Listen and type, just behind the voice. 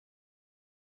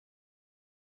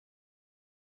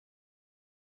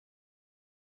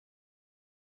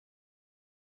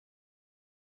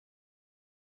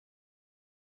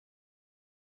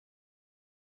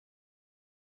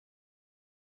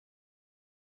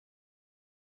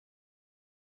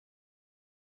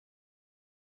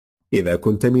إذا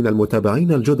كنت من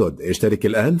المتابعين الجدد اشترك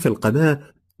الآن في القناة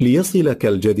ليصلك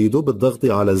الجديد بالضغط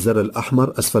على الزر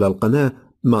الأحمر أسفل القناة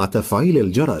مع تفعيل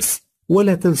الجرس،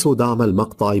 ولا تنسوا دعم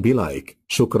المقطع بلايك.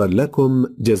 شكرا لكم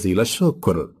جزيل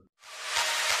الشكر.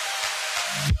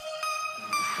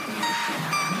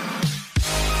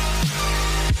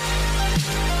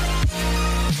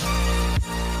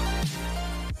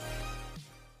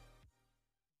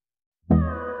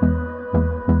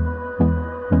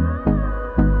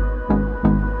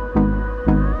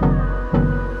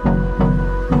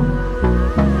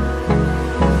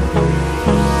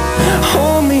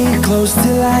 Close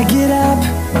till I get up.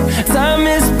 Time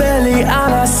is barely on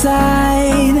our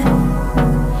side.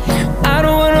 I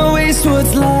don't wanna waste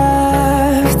what's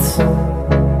left.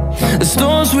 The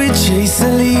storms we chase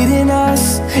are leading us,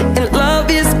 and love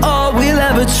is all we'll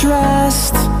ever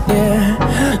trust. Yeah,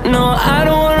 no, I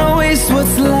don't